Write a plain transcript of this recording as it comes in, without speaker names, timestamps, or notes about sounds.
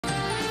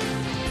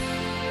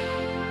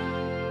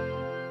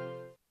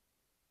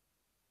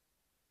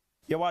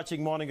You're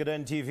watching Morning at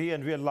NTV,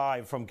 and we're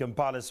live from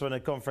Kampala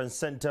Swana Conference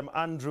Center. I'm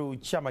Andrew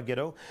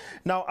Chamagedo.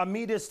 Now,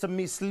 amidst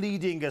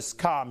misleading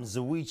scams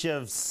which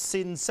have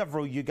seen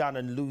several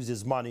Ugandans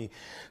lose money,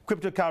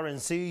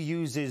 cryptocurrency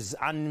uses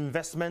an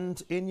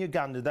investment in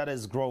Uganda that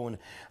has grown.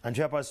 And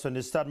to help us to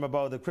understand more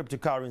about the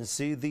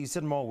cryptocurrency, this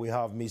and more, we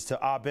have Mr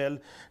Abel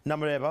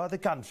Namureba, the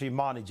country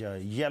manager,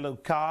 Yellow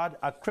Card,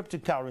 a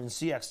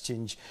cryptocurrency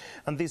exchange.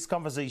 And this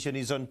conversation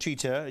is on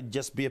Twitter.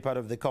 Just be a part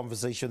of the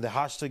conversation. The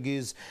hashtag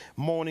is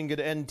Morning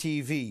at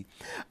NTV.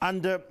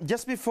 And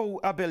just before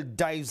Abel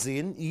dives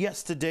in,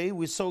 yesterday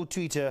we saw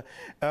Twitter,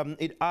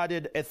 it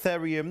added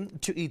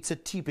Ethereum to its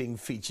tipping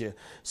feature.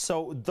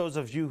 So those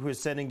of you who are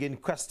sending in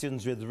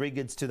questions with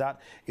regards to that,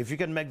 if you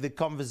can make the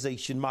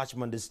conversation much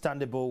more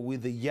understandable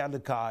with the yellow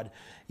card,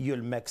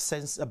 you'll make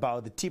sense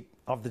about the tip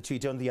of the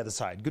Twitter on the other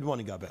side. Good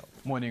morning, Abel.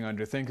 Morning,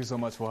 Andrew. Thank you so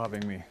much for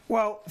having me.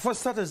 Well, for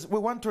starters, we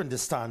want to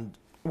understand,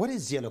 what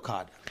is Yellow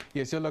Card?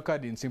 Yes, Yellow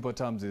Card in simple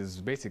terms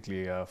is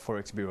basically a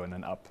Forex bureau and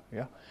an app.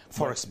 Yeah.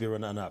 Forex bureau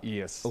and an app.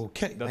 Yes.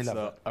 Okay. That's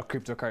a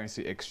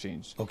cryptocurrency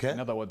exchange. Okay. In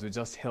other words, we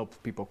just help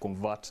people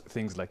convert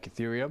things like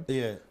Ethereum.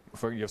 Yeah.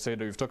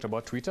 You've talked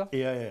about Twitter.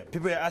 Yeah.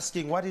 People are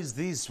asking, what is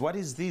this? What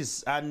is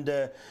this? And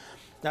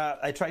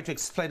I try to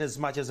explain as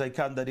much as I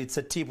can that it's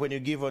a tip. When you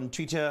give on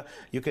Twitter,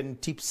 you can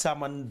tip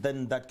someone,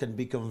 then that can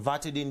be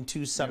converted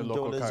into some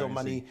dollars currency. Or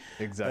money.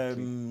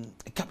 Exactly.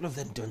 A couple of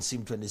them don't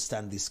seem to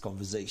understand this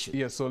conversation.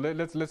 Yeah, so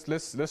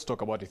let's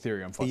talk about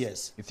Ethereum first.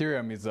 Yes.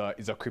 Ethereum is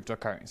a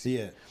cryptocurrency.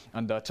 Yeah.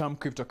 And the term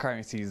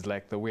cryptocurrency is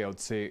like the way I would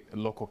say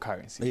local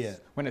currencies. Yeah.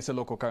 When I say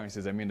local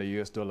currencies, I mean the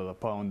US dollar, the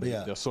pound,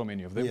 there are so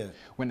many of them. Yeah.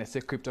 When I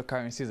say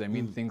cryptocurrencies, I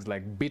mean things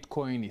like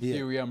Bitcoin,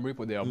 Ethereum,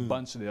 Ripple. There are a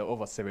bunch, there are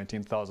over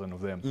 17,000 of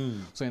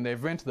them. So in the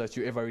event that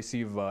you ever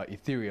receive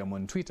Ethereum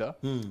on Twitter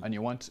and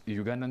you want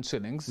Ugandan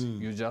shillings,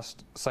 you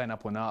just sign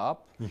up on our app,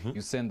 you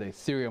send the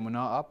Ethereum on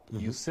our app,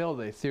 you sell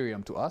the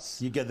Ethereum to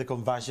us. You get the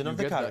conversion of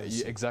the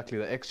currency. Exactly,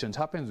 the exchange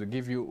happens. We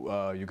give you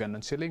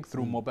Ugandan shilling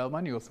through mobile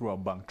money or through a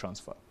bank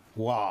transfer.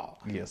 Wow.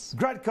 Yes.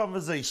 Great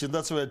conversation.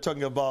 That's what we're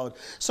talking about.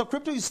 So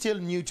crypto is still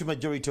new to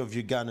majority of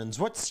Ugandans.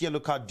 What's Yellow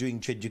Card doing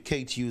to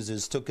educate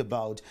users? Talk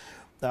about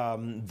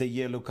the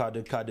Yellow Card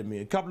Academy.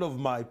 A couple of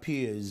my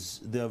peers,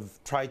 they've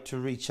tried to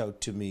reach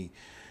out to me.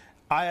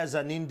 I, as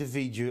an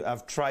individual,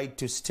 have tried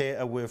to stay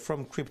away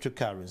from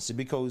cryptocurrency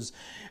because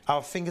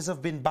our fingers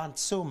have been burnt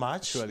so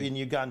much in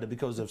Uganda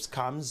because of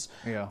scams,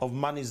 of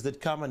monies that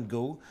come and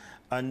go.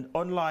 And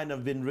online,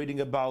 I've been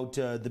reading about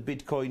the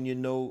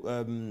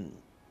Bitcoin,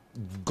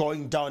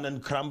 going down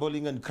and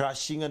crumbling and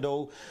crashing and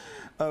all.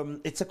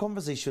 It's a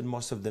conversation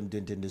most of them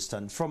didn't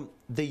understand. From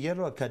the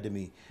Yellow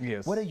Academy,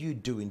 what are you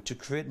doing to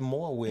create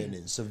more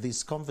awareness of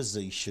this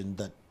conversation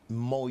that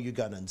more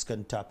Ugandans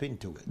can tap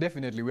into it?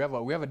 Definitely. We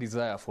have a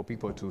desire for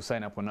people to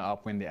sign up on our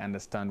app when they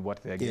understand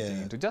what they're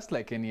getting into. Just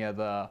like any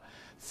other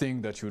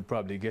thing that you would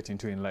probably get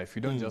into in life.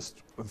 You don't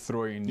just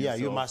throw in yourself.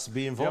 You must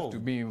be involved.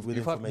 You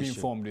have to be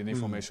informed with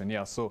information.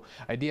 Yeah. So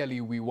ideally,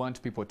 we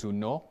want people to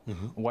know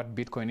what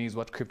Bitcoin is,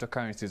 what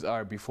cryptocurrencies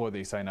are before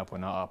they sign up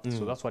on our app.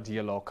 So that's what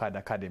Yellow Card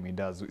Academy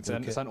does. It's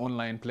an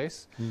online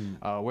place,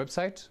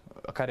 website,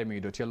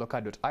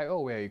 academy.yellowcard.io,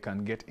 where you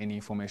can get any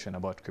information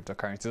about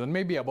cryptocurrencies and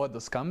maybe about the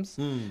scams.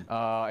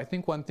 I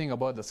think one thing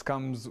about the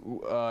scams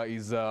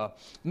is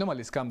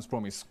normally scams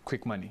promise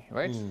quick money,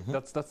 right?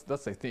 That's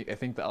I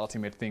think the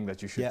ultimate thing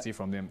that you should see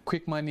from them.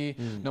 Quick money.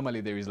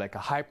 Normally there is like a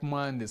hype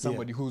man. There's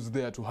somebody who's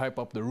there to hype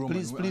up the room.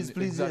 Please,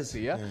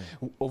 exactly,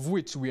 of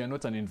which we are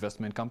not an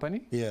investment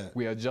company.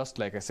 We are just,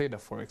 like I said, a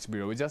Forex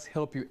bureau. We just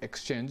help you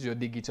exchange your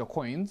digital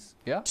coins,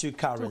 to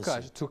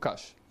currency, to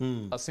cash.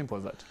 As simple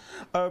as that.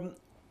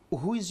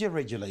 Who is your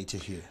regulator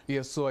here?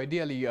 Yes, so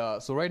ideally,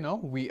 so right now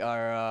we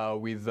are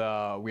we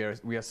are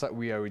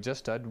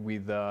registered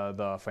with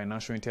the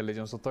Financial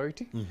Intelligence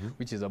Authority,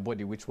 which is a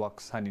body which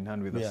works hand in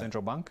hand with the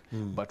central bank.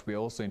 But we are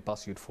also in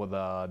pursuit for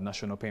the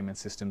National Payment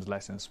Systems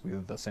license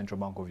with the Central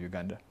Bank of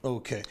Uganda.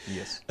 Okay.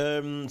 Yes.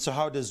 So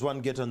how does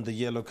one get on the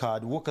Yellow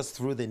Card? Walk us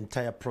through the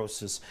entire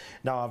process.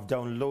 Now I've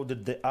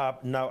downloaded the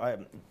app. Now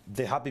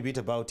the happy bit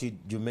about it,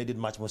 you made it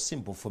much more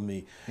simple for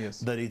me.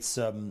 Yes. That it's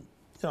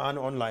an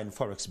online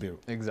Forex bureau,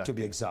 to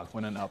be exact.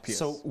 On an app, yes.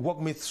 So walk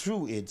me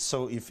through it.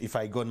 So if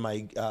I go on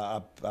my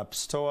app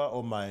store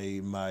or my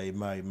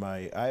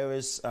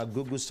iOS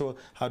Google store,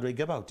 how do I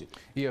get about it?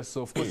 Yes,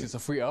 so of course it's a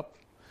free app.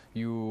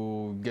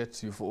 You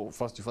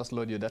first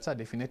load your data,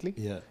 definitely.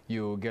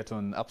 You get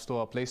on App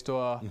Store, Play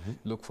Store,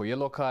 look for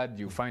Yellow Card,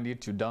 you find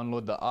it, you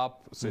download the app.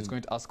 So it's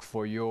going to ask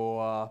for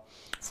your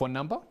phone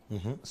number.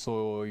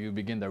 So you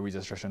begin the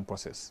registration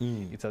process.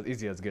 It's as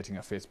easy as getting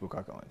a Facebook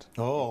account.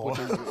 Oh,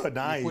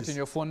 nice. You put in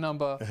your phone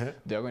number.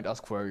 They're going to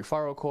ask for a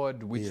referral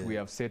code, which we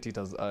have set it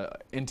as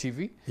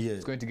NTV.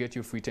 It's going to get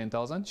you free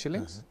 10,000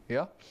 shillings.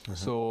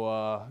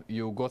 So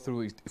you go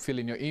through, fill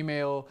in your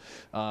email.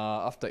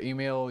 After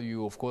email,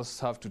 you of course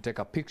have to take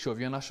a picture of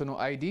your national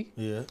ID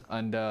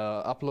and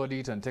upload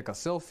it and take a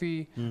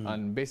selfie.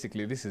 And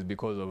basically, this is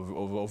because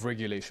of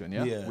regulation.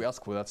 Yeah? We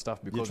ask for that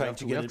stuff because we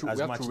have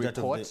to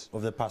report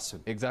of the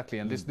person. Exactly,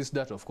 and this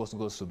data, of course,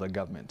 goes to the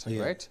government,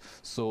 right?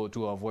 So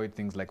to avoid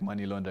things like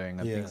money laundering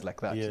and things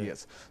like that.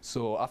 Yes.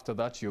 So after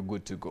that, you're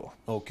good to go.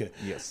 Okay.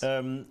 Yes.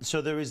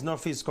 So there is no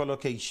physical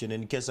location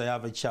in case I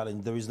have a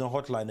challenge. There is no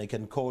hotline I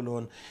can call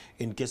on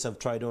in case I've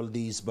tried all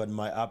these, but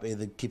my app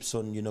either keeps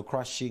on,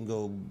 crashing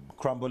or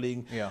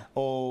crumbling,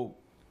 or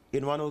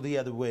in one or the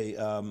other way.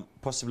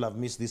 Possibly I've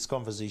missed this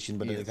conversation,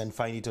 but I can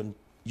find it on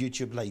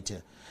YouTube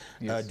later.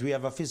 Do we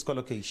have a physical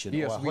location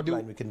or a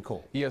hotline we can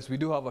call? Yes, we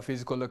do have a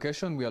physical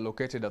location. We are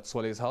located at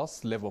Soleil's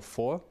House, level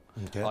 4,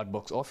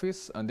 Outbox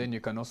office, and then you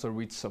can also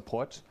reach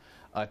support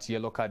at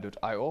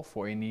yellowcard.io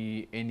for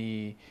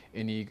any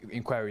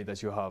inquiry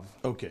that you have.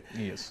 Okay.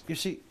 Yes. You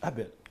see,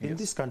 Abel, in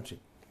this country,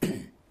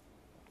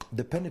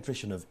 the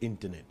penetration of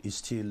internet is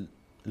still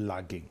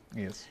lagging.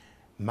 Yes.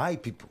 My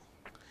people,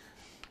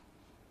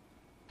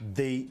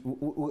 they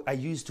are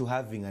used to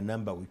having a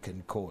number we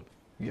can call.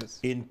 Yes.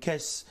 In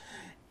case,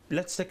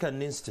 let's take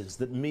an instance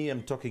that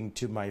I'm talking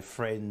to my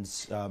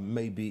friends,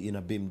 maybe in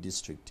a BIM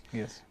district.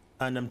 Yes.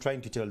 And I'm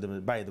trying to tell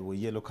them, by the way,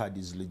 yellow card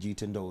is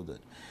legit and all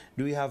that.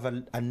 Do we have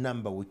a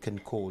number we can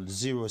call,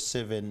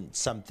 07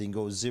 something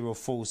or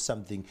 04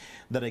 something,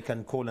 that I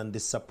can call and the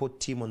support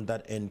team on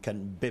that end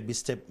can baby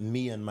step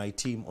me and my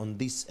team on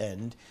this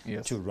end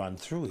to run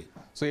through it?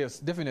 So yes,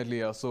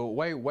 definitely. So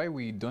why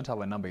we don't have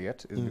a number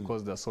yet is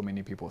because there are so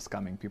many people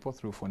scamming people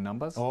through phone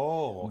numbers.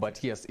 Oh. Okay.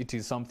 But yes, it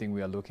is something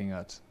we are looking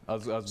at.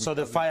 So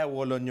the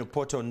firewall on your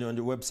portal, on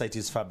the website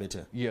is far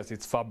better? Yes,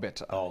 it's far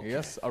better. Okay.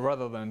 Yes,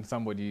 rather than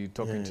somebody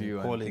talking to you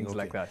and things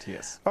like that,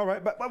 yes. All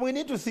right, but we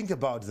need to think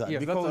about that. Yeah,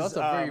 because that's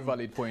a very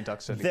valid point,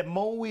 actually. The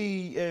more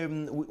we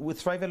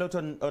thrive a lot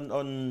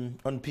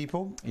on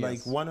people,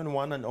 like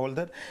one-on-one and all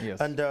that.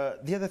 Yes. And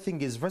the other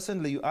thing is,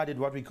 recently you added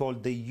what we call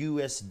the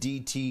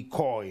USDT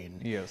coin.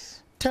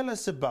 Yes. Tell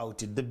us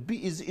about it.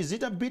 Is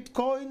it a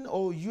Bitcoin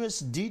or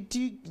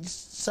USDT?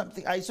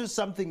 Something I saw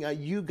something. Are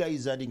you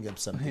guys adding up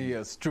something?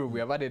 Yes, true. We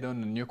have added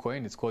on a new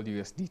coin. It's called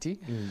USDT.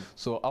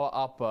 So our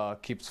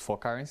app keeps 4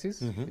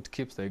 currencies. It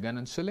keeps the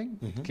Ugandan shilling.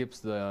 It keeps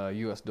the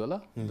US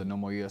dollar, the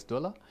normal US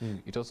dollar.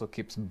 It also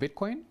keeps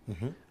Bitcoin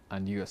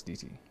and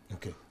USDT.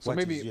 Okay. So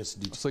what is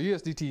USDT? So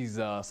USDT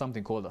is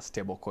something called a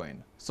stable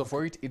coin. So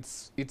for it,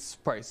 its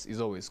price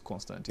is always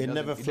constant. It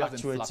never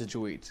fluctuates. It doesn't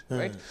fluctuate,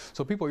 right?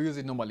 So people use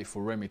it normally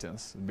for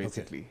remittance,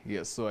 basically.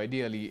 Yes. So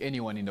ideally,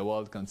 anyone in the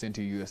world can send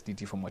you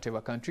USDT from whatever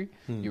country.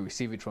 You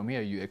receive it from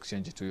here. You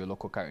exchange it to your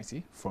local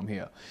currency from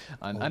here.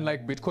 And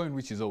unlike Bitcoin,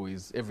 which is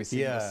always every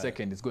single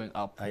second, it's going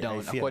up,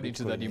 down, according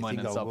to the demand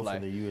and supply.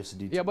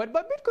 Yeah, but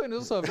Bitcoin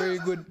is also a very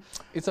good.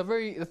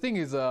 The thing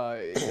is,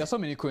 there are so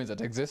many coins that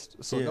exist.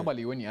 So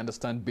normally, when you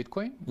understand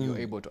Bitcoin, you're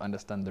able to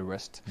understand the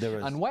rest.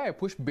 And why I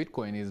push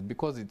Bitcoin is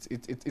because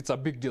it's a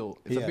big deal.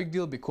 It's a big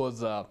deal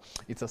because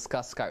it's a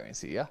scarce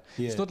currency.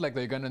 It's not like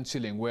the Ugandan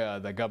shilling where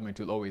the government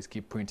will always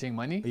keep printing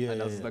money,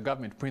 and as the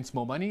government prints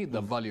more money,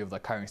 the value of the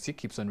currency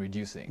keeps on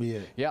reducing.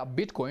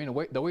 Bitcoin,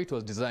 the way it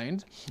was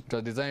designed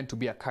to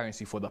be a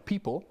currency for the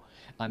people,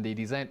 and they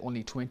designed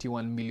only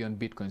 21 million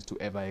Bitcoins to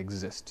ever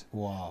exist.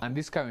 Wow. And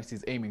this currency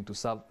is aiming to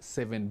serve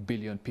 7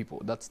 billion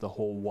people. That's the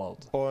whole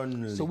world.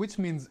 Only. So which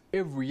means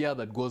every year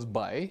that goes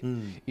by,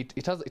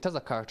 it has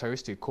a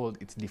characteristic called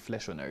it's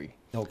deflationary.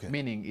 Okay.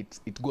 Meaning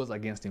it goes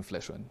against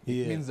inflation.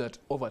 It means that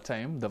over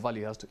time the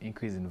value has to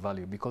increase in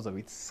value because of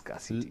its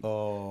scarcity.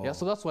 Yeah,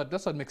 so that's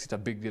what makes it a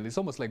big deal. It's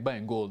almost like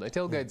buying gold. I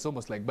tell guys it's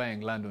almost like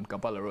buying land on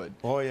Kampala Road.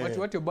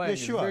 What you're buying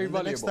is very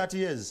valuable. Next 30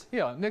 years.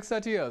 Yeah, next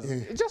 30 years.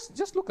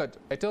 Just look at,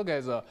 I tell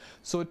guys,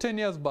 so 10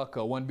 years back,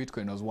 1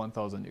 Bitcoin was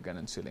 1,000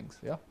 Ugandan shillings.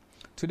 Yeah.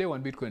 Today,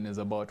 1 Bitcoin is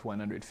about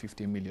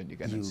 150 million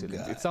Ugandan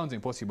shillings. It sounds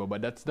impossible,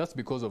 but that's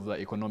because of the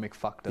economic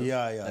factors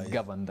that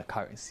govern the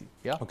currency.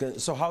 Yeah. Okay.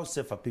 So how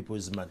safe are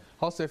people's money?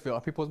 How safe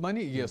are people's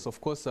money? Yes, of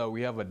course.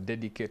 We have a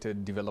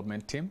dedicated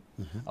development team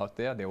out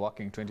there. They're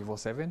working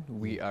 24/7.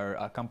 We are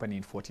a company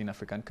in 14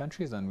 African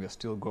countries, and we are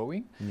still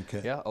growing.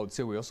 Okay. Yeah. I would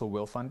say we're also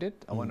well funded.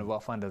 One of our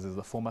funders is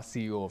the former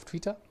CEO of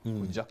Twitter,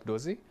 Jack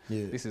Dorsey.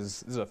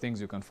 These are things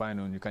you can find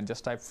on. You can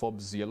just type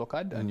Forbes Yellow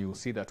Card, and you'll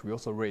see that we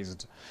also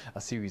raised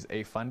a Series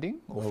A funding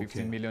of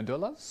 $15 million.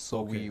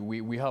 So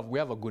we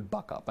have a good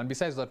backup. And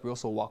besides that, we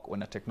also work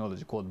on a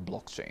technology called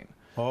blockchain.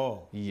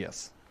 Oh.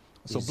 Yes.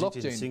 So is blockchain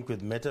it in sync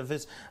with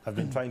metaverse? I've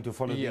been trying to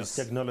follow these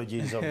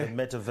technologies of the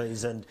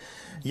metaverse. And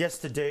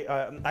yesterday,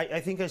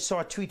 I think I saw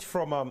a tweet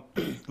from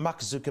Mark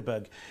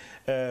Zuckerberg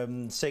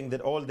saying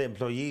that all the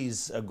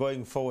employees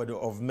going forward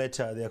of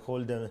Meta, they're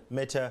called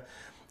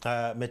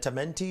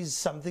Metamentees,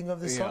 something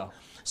of the sort.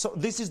 So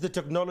this is the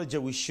technology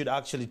we should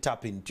actually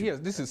tap into. Yes,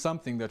 this is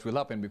something that will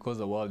happen because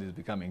the world is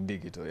becoming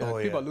digital.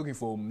 People are looking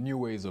for new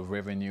ways of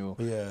revenue.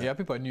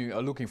 People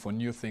are looking for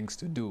new things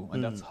to do,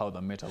 and that's how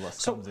the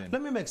metaverse comes in.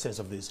 Let me make sense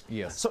of this.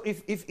 Yes. So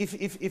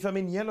if I'm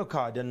in Yellow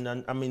Card and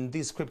I'm in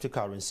this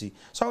cryptocurrency,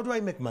 so how do I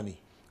make money?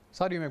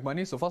 So how do you make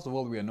money? So first of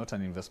all, we are not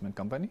an investment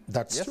company.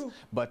 That's true.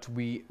 But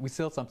we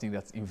sell something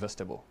that's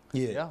investable.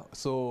 Yeah.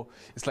 So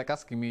it's like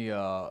asking me,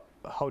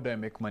 how do I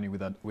make money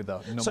with a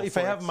normal So if Forex?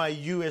 I have my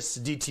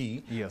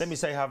USDT, Yes. let me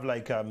say I have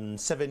like 7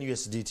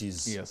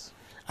 USDTs. Yes.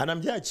 And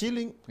I'm there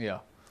chilling. Yeah.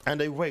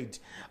 And I wait.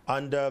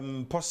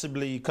 And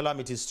possibly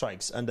calamity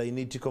strikes and I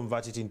need to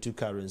convert it into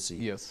currency.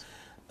 Yes.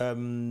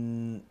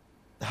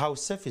 How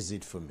safe is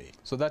it for me?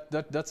 So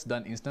that's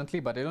done instantly,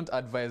 but I don't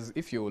advise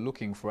if you're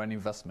looking for an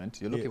investment,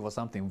 you're looking for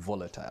something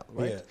volatile,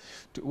 right?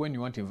 Yeah. When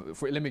you want to,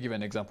 let me give you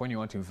an example. When you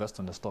want to invest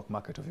on the stock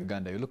market of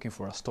Uganda, you're looking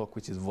for a stock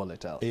which is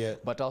volatile. Yeah.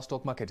 But our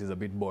stock market is a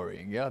bit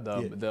boring. Yeah.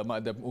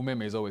 The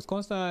umeme is always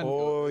constant.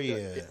 Oh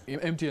yeah.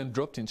 MTN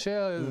dropped in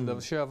shares, the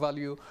share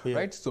value,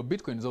 right? So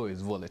Bitcoin is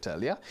always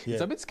volatile. Yeah.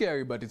 It's a bit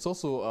scary, but it's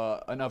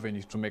also an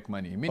avenue to make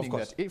money. Meaning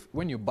that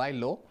when you buy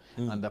low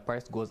and the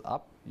price goes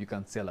up, you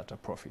can sell at a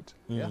profit,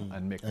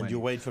 and make money. And you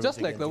wait for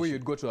just like the way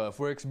you'd go to a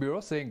forex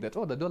bureau saying that,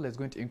 oh, the dollar is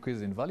going to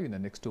increase in value in the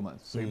next 2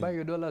 months. So you buy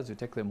your dollars, you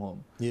take them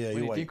home. Yeah,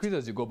 when it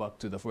increases, you go back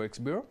to the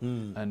forex bureau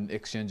and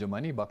exchange your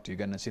money back to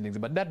Ugandan shillings.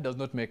 But that does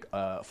not make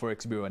a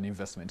forex bureau an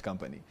investment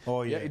company.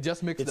 Oh yeah, it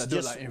just makes the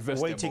dollar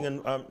investable. Waiting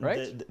and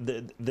right?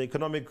 the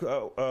economic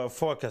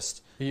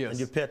forecast. Yes. And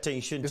you pay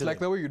attention. It's like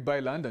the way you'd buy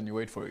land and you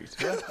wait for it.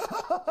 Yeah?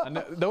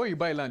 And the way you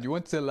buy land, you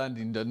won't sell land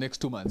in the next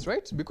 2 months,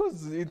 right?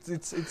 Because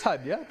it's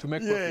hard, to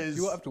make profit.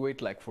 You have to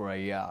wait like for a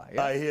year.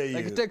 Yeah? I hear you.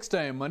 Like it takes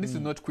time, and this is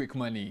not quick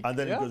money. And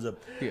then it goes up.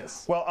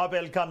 Yes. Well,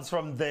 Abel comes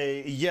from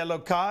the Yellow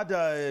Card.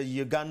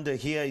 Uganda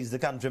here is the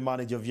country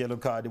manager of Yellow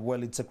Card.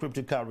 Well, it's a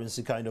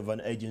cryptocurrency kind of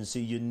an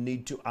agency. You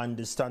need to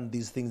understand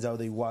these things, how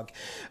they work.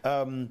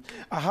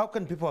 How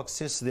can people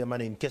access their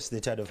money in case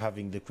they're tired of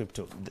having the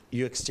crypto?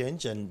 You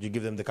exchange and you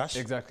give them the cash?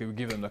 Exactly. We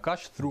give them the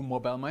cash through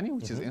mobile money,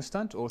 which is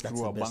instant, or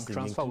through a bank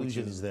transfer, which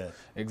is there.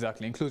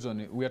 Exactly.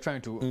 Inclusion. We are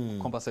trying to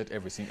compensate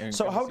everything.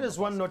 So how does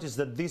one notice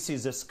that this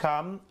is a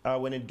scam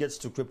when it gets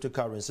to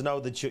cryptocurrency, now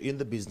that you're in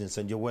the business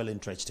and you're well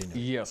interested in it?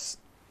 Yes.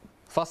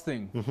 First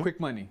thing, quick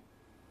money.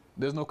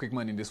 There's no quick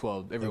money in this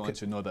world. Everyone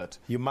should know that.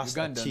 You must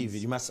achieve it.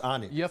 You must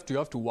earn it. You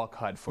have to work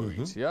hard for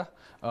it. Yeah.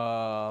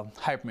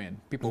 Hype men,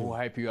 people who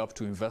hype you up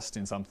to invest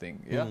in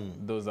something. Yeah.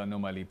 Those are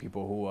normally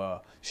people who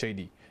are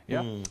shady.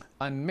 Yeah.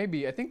 And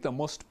maybe I think the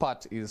most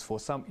part is for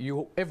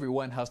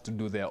everyone has to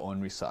do their own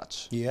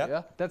research.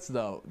 Yeah. That's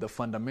the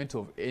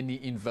fundamental of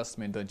any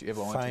investment that you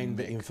ever want to make. Find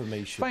the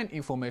information. Find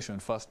information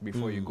first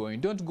before you go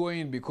in. Don't go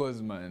in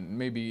because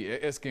maybe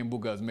SK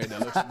Mbuga has made a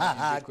lot of money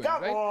in Bitcoin,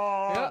 Come right?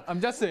 on. Yeah.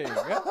 I'm just saying.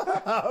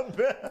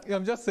 Yeah.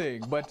 I'm just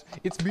saying. But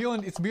it's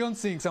beyond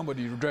seeing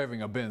somebody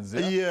driving a Benz.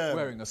 Yeah.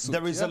 Wearing a suit.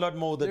 There is a lot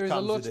more that comes with it. There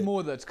is a lot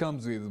more that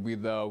comes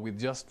with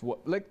just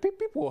what, like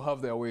people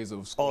have their ways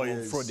of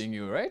frauding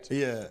you, right?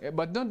 Yeah.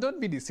 But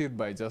don't be deceived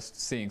by just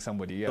seeing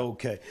somebody. Yeah.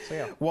 Okay.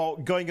 So, well,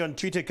 going on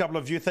Twitter, a couple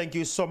of you, thank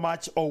you so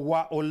much.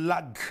 Owa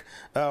Olag,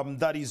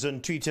 that is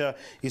on Twitter.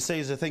 He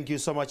says, thank you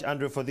so much,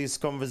 Andrew, for this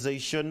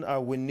conversation.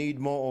 We need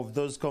more of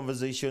those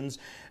conversations.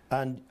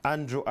 And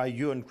Andrew, are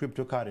you on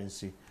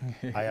cryptocurrency?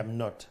 I am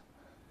not.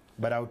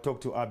 But I'll talk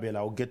to Abel.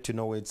 I'll get to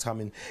know where it's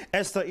coming.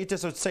 Esther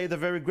Ites would say the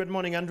very good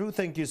morning, Andrew.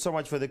 Thank you so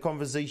much for the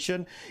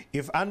conversation.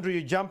 If Andrew,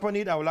 you jump on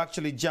it, I will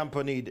actually jump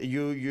on it.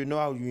 You know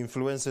how you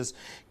influence us.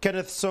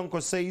 Kenneth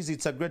Sonko says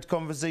it's a great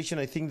conversation.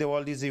 I think the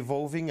world is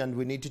evolving and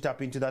we need to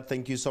tap into that.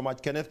 Thank you so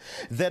much, Kenneth.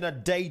 Then a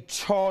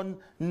Dayton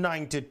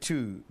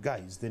 92.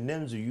 Guys, the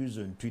names you use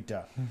on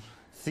Twitter.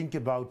 Think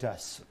about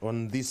us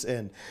on this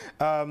end.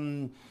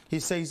 He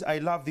says, I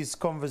love this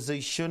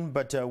conversation,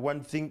 but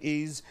one thing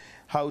is,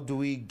 how do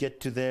we get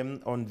to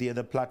them on the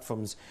other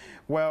platforms?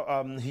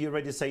 Well, he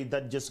already said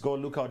that just go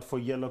look out for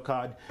Yellow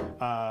Card,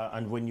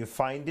 and when you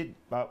find it,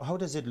 how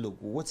does it look?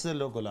 What's the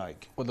logo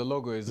like? Well, the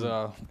logo is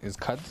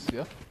cards,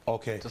 yeah.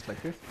 Okay. Just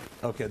like this.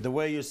 Okay, the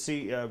way you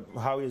see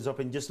how it's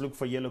open, just look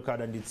for Yellow Card,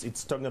 and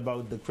it's talking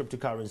about the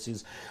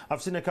cryptocurrencies.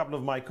 I've seen a couple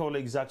of my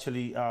colleagues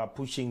actually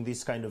pushing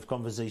this kind of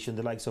conversation,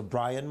 the likes of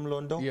Brian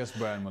Mlondo. Yes,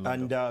 Brian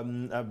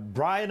Mlondo. And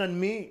Brian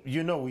and me,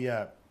 you know,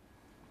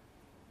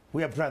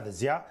 we are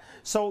brothers, yeah?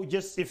 So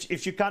just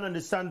if you can't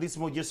understand this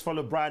more, just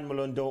follow Brian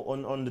Malondo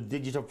on the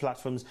digital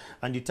platforms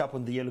and you tap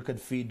on the Yellow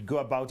Card feed, go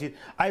about it.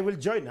 I will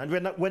join, and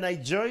when I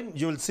join,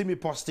 you'll see me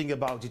posting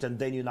about it, and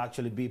then you'll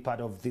actually be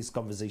part of this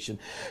conversation.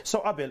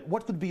 So Abel,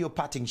 what could be your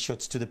parting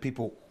shots to the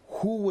people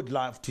who would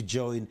love to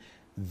join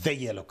the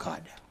Yellow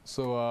Card?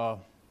 So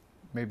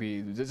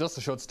maybe just a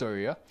short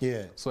story, yeah?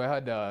 Yeah. So I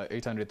had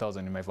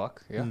 800,000 in my VAC,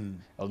 yeah?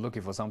 I was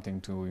looking for something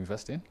to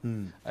invest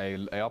in.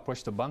 I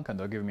approached the bank and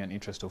they'll give me an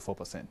interest of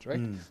 4%, right?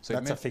 So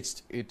that's a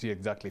fixed. It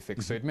exactly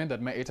fixed. So it meant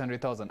that my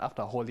 800,000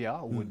 after a whole year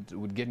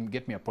would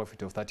get me a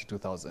profit of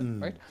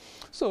 32,000, right?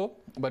 So,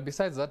 but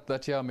besides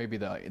that year, maybe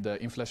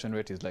the inflation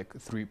rate is like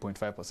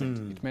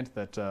 3.5%. It meant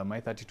that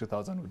my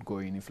 32,000 would go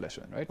in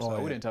inflation, right? So I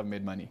wouldn't have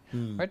made money,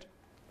 right?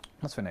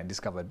 That's when I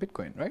discovered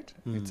Bitcoin, right?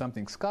 It's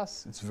something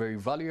scarce. It's very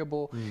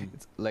valuable.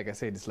 It's, like I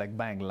said, it's like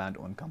buying land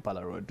on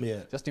Kampala Road.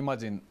 Yeah. Just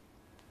imagine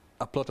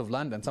a plot of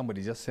land and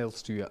somebody just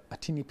sells to you a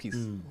teeny piece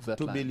of that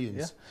 2 land. billion.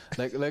 Yeah?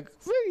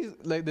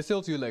 like they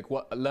sell to you like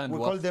what land we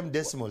worth. call them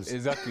decimals.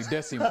 Exactly,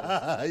 decimals.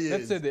 Yes.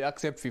 Let's say they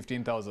accept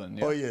 15,000.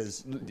 Yeah? Oh,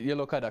 yes. The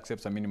yellow card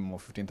accepts a minimum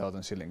of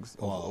 15,000 shillings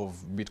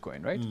of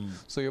Bitcoin, right?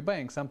 So you're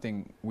buying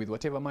something with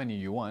whatever money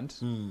you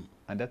want,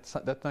 and that's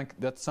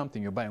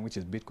something you're buying, which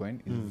is Bitcoin,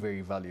 is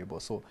very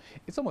valuable. So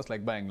it's almost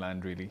like buying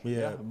land, really.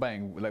 Yeah.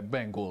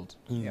 Buying gold.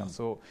 Yeah.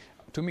 So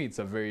to me, it's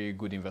a very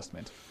good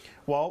investment.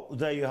 Well,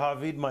 there you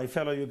have it, my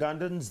fellow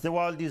Ugandans. The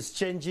world is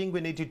changing.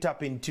 We need to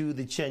tap into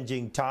the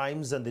changing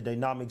times and the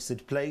dynamics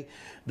at play,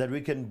 that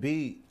we can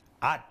be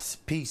at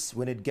peace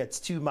when it gets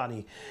to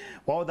money.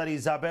 Well, that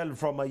is Abel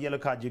from Yellow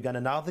Card Uganda.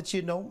 Now that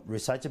you know,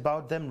 research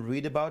about them,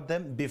 read about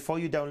them. Before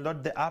you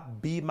download the app,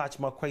 be much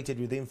more acquainted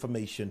with the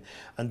information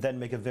and then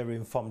make a very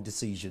informed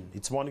decision.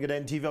 It's Morning at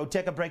NTV. I'll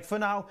take a break for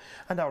now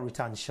and I'll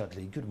return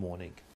shortly. Good morning.